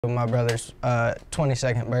My brother's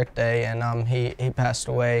 22nd birthday, and he passed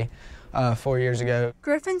away 4 years ago.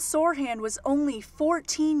 Griffin Sorehand was only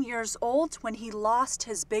 14 years old when he lost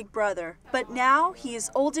his big brother, but now he is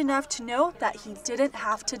old enough to know that he didn't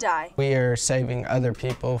have to die. We are saving other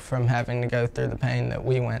people from having to go through the pain that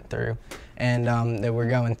we went through and that we're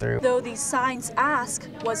going through. Though these signs ask,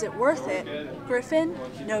 was it worth it? Griffin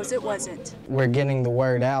knows it wasn't. We're getting the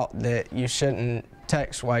word out that you shouldn't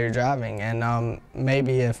text while you're driving, and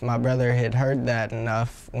maybe if my brother had heard that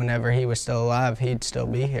enough whenever he was still alive, he'd still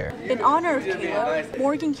be here. In honor of Caleb,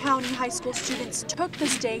 Morgan County High School students took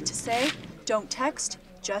this day to say, don't text,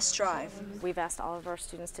 just drive. We've asked all of our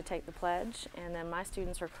students to take the pledge, and then my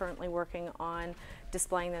students are currently working on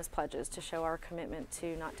displaying those pledges to show our commitment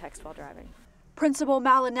to not text while driving. Principal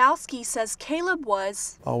Malinowski says Caleb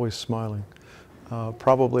was always smiling,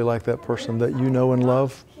 probably like that person that you know and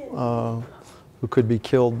love, who could be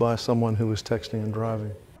killed by someone who was texting and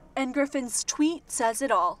driving. And Griffin's tweet says it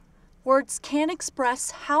all. Words can't express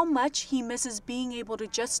how much he misses being able to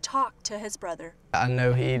just talk to his brother. I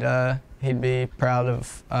know he'd be proud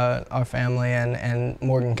of our family and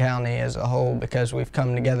Morgan County as a whole, because we've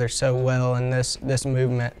come together so well in this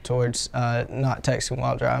movement towards not texting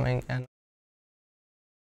while driving.